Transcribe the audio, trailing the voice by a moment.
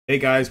Hey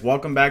guys,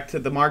 welcome back to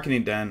the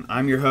Marketing Den.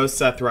 I'm your host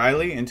Seth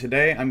Riley, and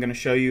today I'm going to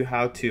show you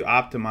how to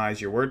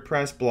optimize your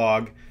WordPress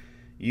blog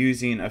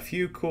using a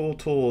few cool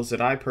tools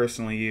that I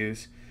personally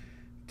use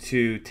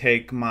to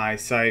take my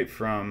site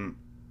from,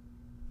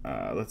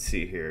 let's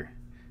see here,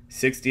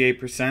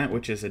 68%,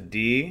 which is a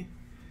D,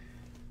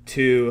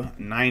 to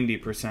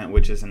 90%,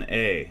 which is an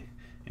A.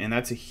 And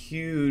that's a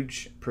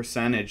huge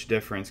percentage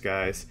difference,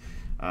 guys.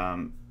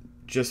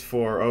 Just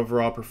for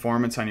overall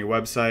performance on your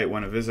website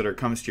when a visitor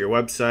comes to your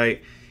website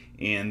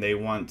and they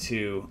want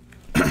to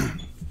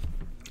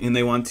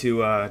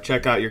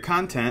check out your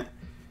content.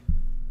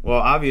 Well,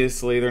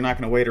 obviously they're not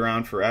going to wait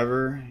around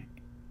forever,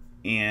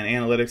 and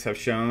analytics have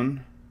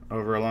shown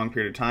over a long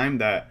period of time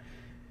that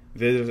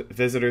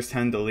visitors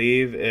tend to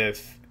leave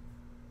if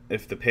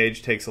the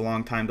page takes a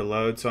long time to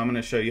load. So I'm going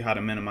to show you how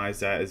to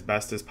minimize that as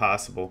best as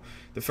possible.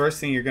 The first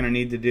thing you're going to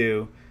need to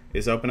do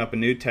is open up a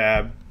new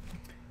tab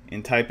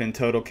and type in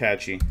total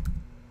catchy.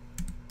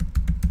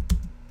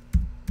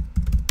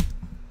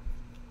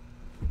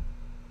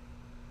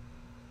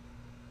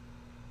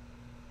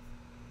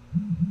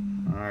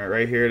 Alright,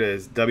 right here it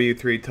is,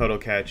 W3 total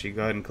catchy.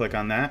 Go ahead and click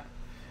on that.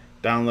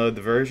 Download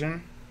the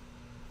version.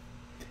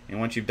 And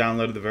once you've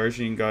downloaded the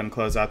version, you can go ahead and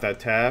close out that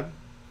tab.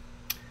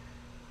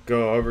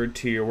 Go over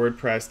to your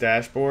WordPress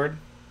dashboard.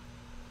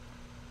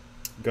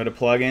 Go to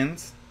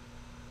plugins.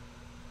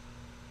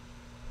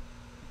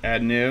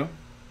 Add new.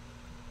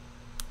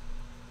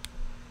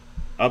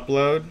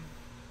 Upload.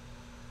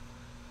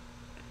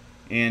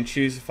 And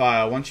choose a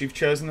file. Once you've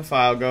chosen the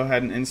file, go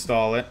ahead and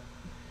install it.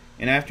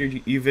 And after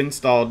you've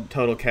installed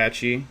Total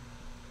Catchy,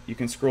 you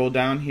can scroll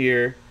down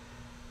here.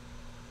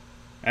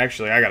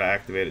 Actually, I gotta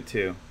activate it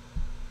too.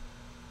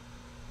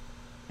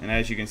 And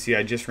as you can see,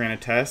 I just ran a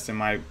test and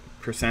my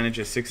percentage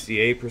is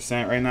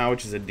 68% right now,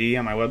 which is a D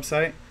on my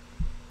website.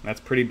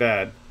 That's pretty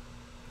bad.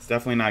 It's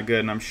definitely not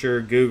good, and I'm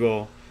sure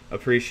Google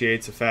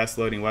appreciates a fast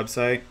loading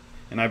website,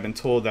 and I've been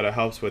told that it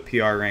helps with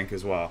PR rank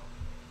as well.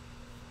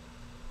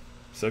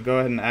 So go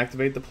ahead and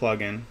activate the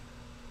plugin.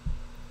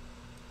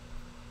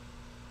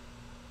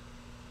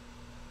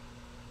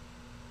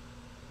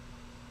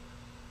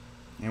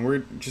 And we're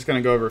just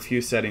going to go over a few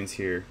settings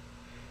here.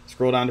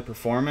 Scroll down to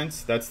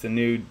performance. That's the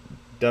new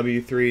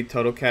W3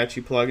 Total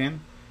Catchy plugin.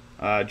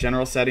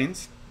 General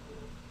settings.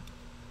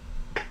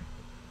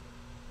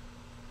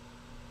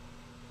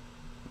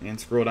 And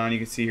scroll down, you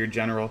can see here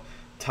general.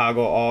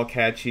 Toggle all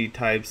catchy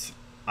types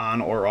on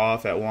or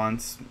off at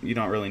once. You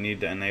don't really need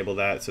to enable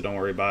that, so don't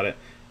worry about it.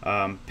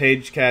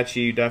 Page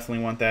catchy, you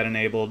definitely want that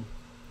enabled.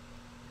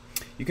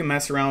 You can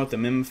mess around with the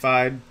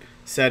mimified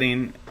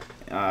setting.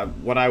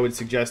 What I would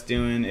suggest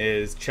doing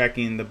is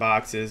checking the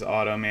boxes,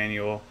 auto,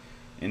 manual,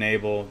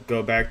 enable,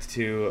 go back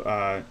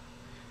to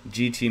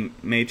GT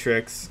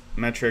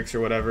metrics or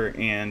whatever,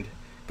 and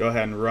go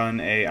ahead and run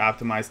a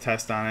optimized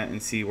test on it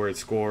and see where it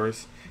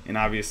scores. And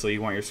obviously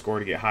you want your score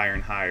to get higher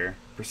and higher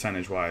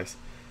percentage wise.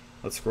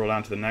 Let's scroll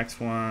down to the next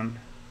one.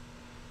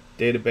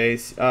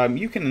 Database.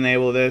 You can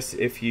enable this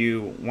if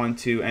you want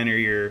to enter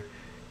your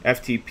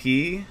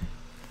FTP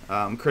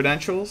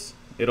credentials.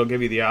 It'll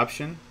give you the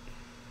option.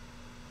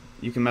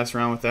 You can mess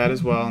around with that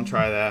as well and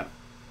try that.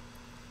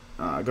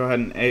 Go ahead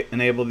and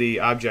enable the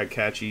object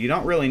catchy. You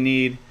don't really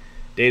need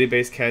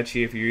database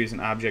catchy if you're using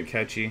object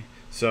catchy,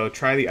 so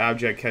try the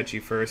object catchy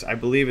first. I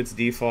believe it's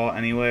default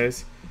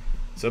anyways.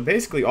 So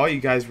basically all you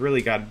guys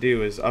really got to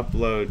do is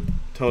upload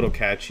total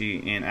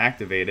catchy and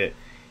activate it,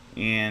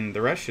 and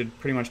the rest should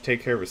pretty much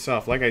take care of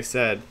itself. Like I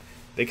said,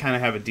 they kind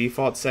of have a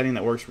default setting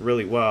that works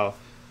really well,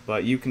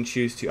 but you can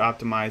choose to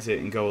optimize it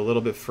and go a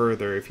little bit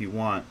further if you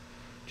want,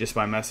 just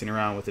by messing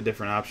around with the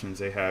different options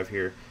they have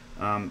here.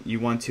 You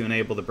want to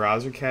enable the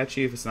browser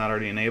catchy if it's not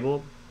already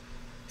enabled.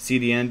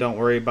 CDN, don't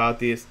worry about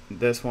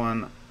this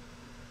one.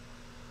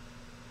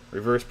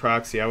 Reverse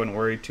proxy, I wouldn't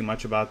worry too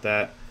much about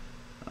that.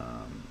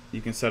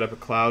 You can set up a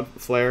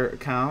Cloudflare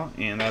account,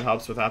 and that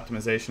helps with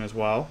optimization as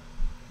well.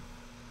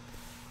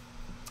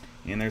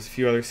 And there's a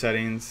few other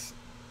settings.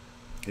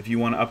 If you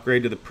want to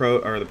upgrade to the Pro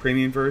or the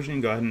Premium version,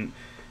 go ahead and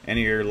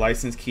enter your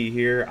license key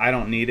here. I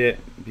don't need it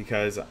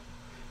because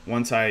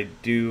once I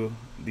do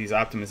these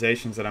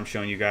optimizations that I'm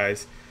showing you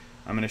guys,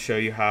 I'm going to show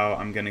you how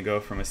I'm going to go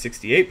from a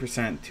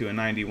 68% to a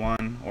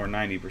 91 or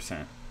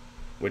 90%,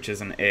 which is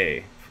an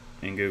A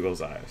in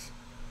Google's eyes.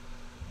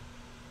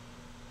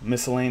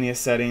 Miscellaneous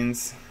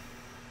settings.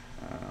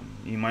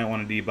 You might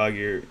want to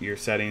debug your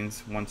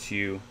settings once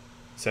you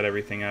set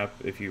everything up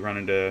if you run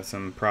into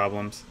some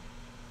problems,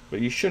 but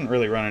you shouldn't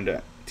really run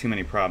into too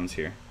many problems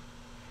here.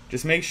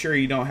 Just make sure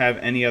you don't have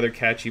any other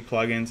catchy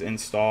plugins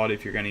installed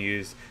if you're going to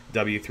use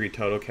W3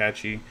 Total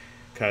Catchy,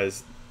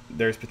 because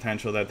there's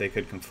potential that they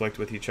could conflict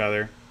with each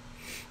other.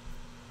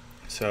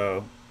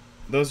 So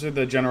those are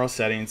the general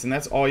settings, and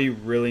that's all you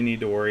really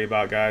need to worry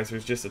about, guys.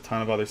 There's just a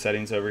ton of other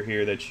settings over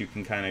here that you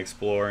can kind of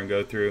explore and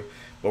go through,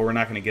 but we're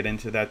not going to get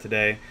into that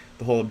today.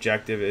 The whole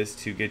objective is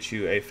to get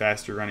you a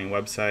faster running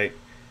website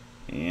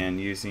and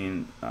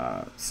using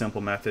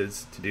simple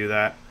methods to do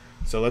that.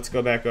 So let's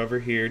go back over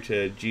here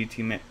to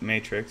GT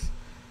Matrix.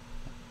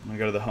 I'm going to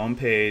go to the home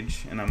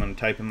page, and I'm going to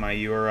type in my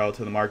URL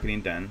to the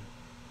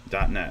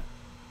marketingden.net.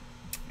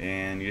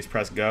 And you just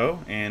press go,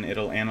 and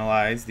it'll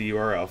analyze the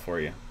URL for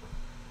you.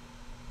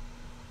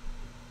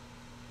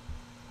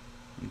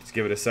 Just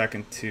give it a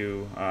second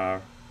to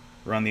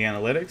run the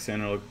analytics,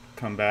 and it'll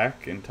come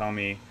back and tell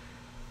me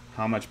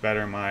how much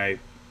better my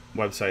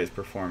website is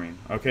performing.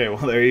 Okay,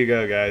 well, there you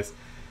go, guys.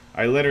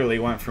 I literally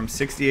went from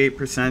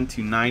 68%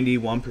 to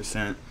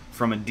 91%,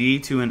 from a D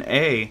to an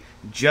A,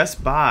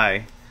 just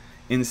by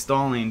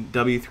installing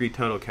W3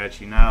 Total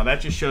Catchy. Now,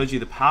 that just shows you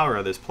the power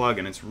of this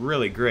plugin. It's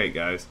really great,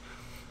 guys.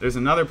 There's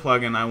another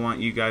plugin I want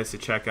you guys to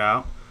check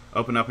out.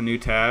 Open up a new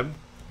tab,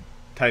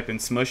 type in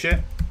Smush It.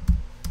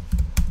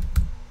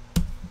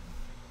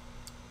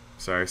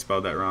 Sorry, I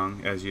spelled that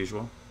wrong, as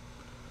usual.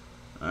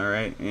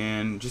 Alright,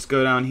 and just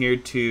go down here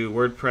to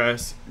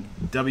WordPress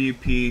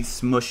WP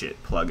Smush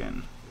It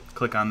plugin.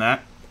 Click on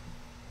that.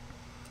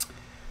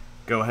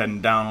 Go ahead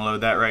and download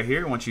that right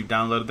here. Once you've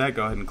downloaded that,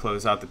 go ahead and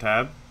close out the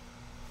tab.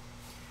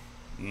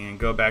 And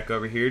go back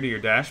over here to your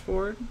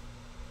dashboard.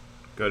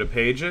 Go to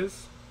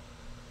Pages.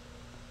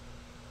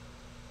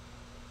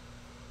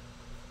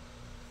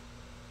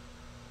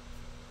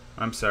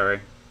 I'm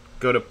sorry.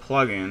 Go to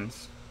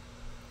Plugins.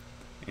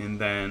 And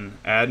then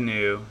Add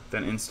New.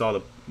 Then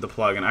install the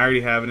plugin. I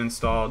already have it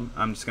installed.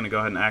 I'm just going to go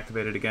ahead and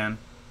activate it again.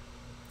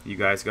 You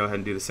guys go ahead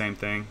and do the same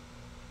thing.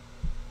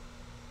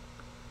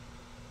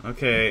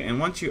 Okay, and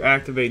once you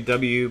activate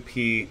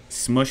WP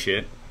Smush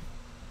It,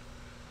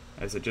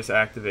 as it just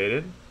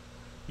activated,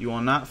 you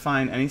will not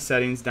find any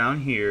settings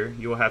down here.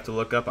 You will have to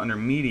look up under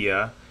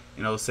Media,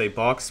 and it'll say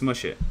Bulk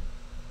Smush It.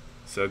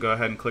 So go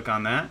ahead and click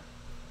on that.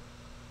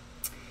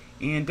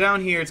 And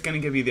down here, it's going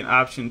to give you the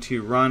option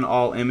to run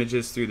all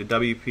images through the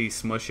WP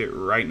Smush It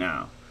right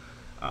now.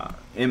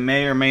 It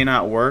may or may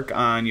not work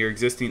on your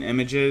existing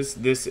images.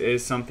 This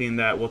is something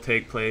that will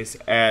take place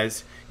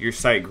as your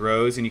site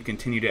grows and you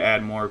continue to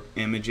add more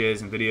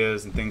images and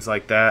videos and things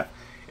like that.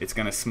 It's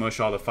going to smush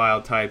all the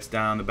file types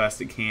down the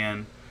best it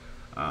can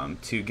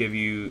to give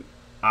you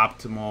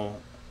optimal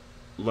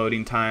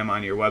loading time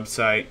on your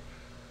website.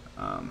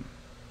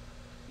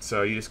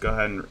 So you just go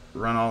ahead and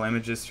run all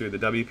images through the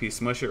WP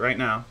Smush It right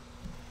now.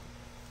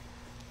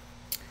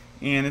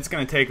 And it's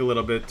going to take a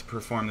little bit to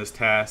perform this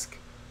task.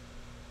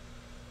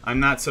 I'm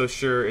not so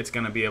sure it's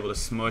going to be able to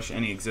smush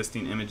any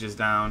existing images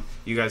down.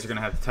 You guys are going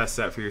to have to test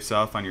that for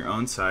yourself on your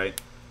own site.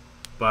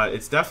 But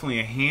it's definitely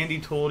a handy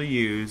tool to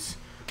use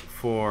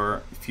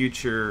for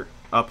future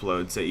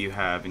uploads that you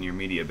have in your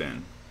media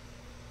bin.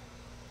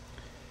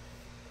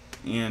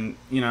 And,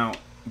 you know,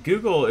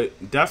 Google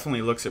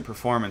definitely looks at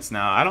performance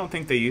now. I don't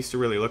think they used to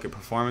really look at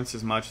performance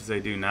as much as they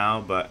do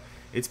now, but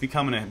it's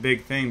becoming a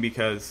big thing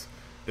because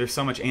there's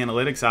so much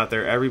analytics out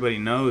there. Everybody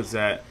knows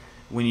that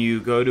when you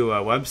go to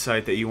a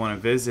website that you want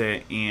to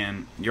visit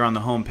and you're on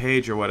the home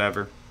page or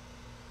whatever,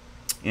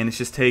 and it's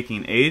just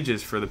taking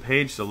ages for the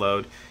page to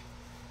load,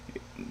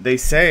 they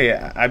say,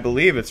 I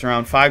believe it's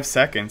around 5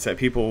 seconds, that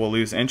people will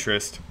lose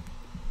interest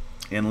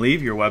and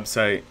leave your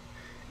website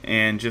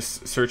and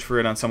just search for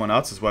it on someone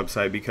else's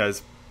website,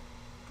 because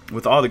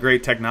with all the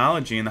great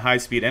technology and the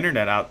high-speed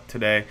internet out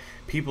today,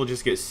 people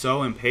just get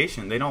so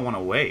impatient they don't want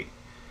to wait.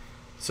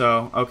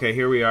 So, okay,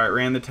 here we are. It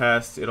ran the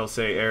test. It'll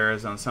say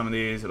errors on some of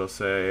these. It'll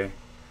say,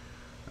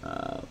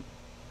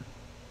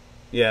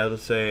 yeah, it'll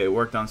say it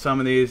worked on some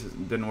of these,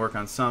 it didn't work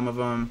on some of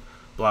them,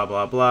 blah,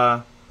 blah,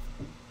 blah.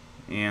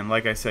 And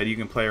like I said, you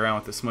can play around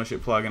with the Smush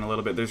It plugin a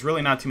little bit. There's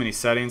really not too many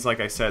settings. Like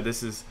I said,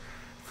 this is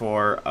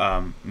for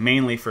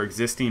mainly for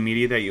existing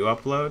media that you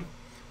upload.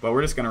 But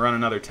we're just going to run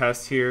another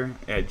test here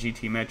at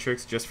GT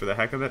Metrics just for the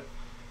heck of it,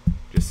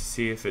 just to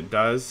see if it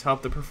does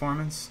help the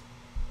performance.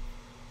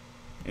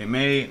 It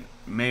may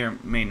or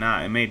may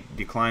not. It may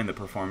decline the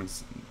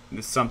performance.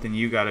 This is something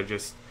you got to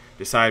just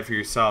decide for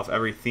yourself.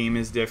 Every theme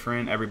is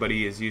different.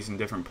 Everybody is using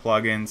different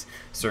plugins.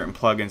 Certain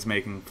plugins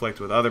may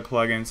conflict with other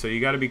plugins, so you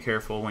got to be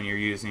careful when you're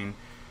using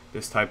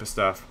this type of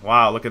stuff.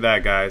 Wow, look at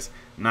that, guys.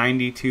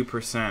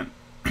 92%.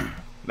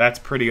 That's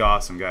pretty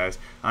awesome, guys.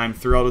 I'm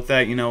thrilled with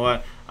that. You know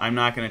what? I'm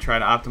not going to try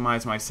to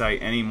optimize my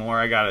site anymore.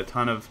 I got a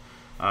ton of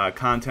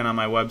content on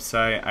my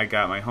website. I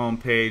got my home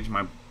page,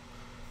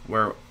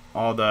 where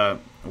all the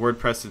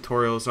WordPress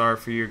tutorials are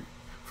for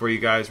you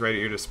guys right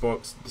at your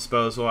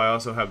disposal. I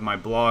also have my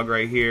blog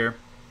right here,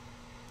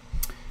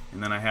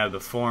 and then I have the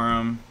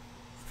forum,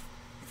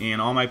 and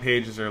all my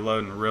pages are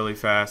loading really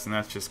fast, and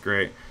that's just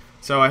great.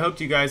 So I hope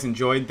you guys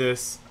enjoyed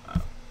this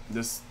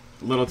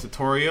little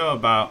tutorial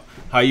about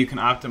how you can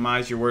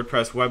optimize your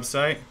WordPress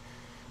website.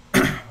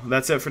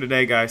 That's it for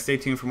today, guys. Stay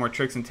tuned for more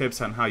tricks and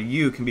tips on how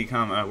you can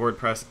become a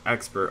WordPress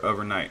expert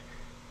overnight.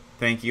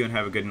 Thank you and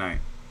have a good night.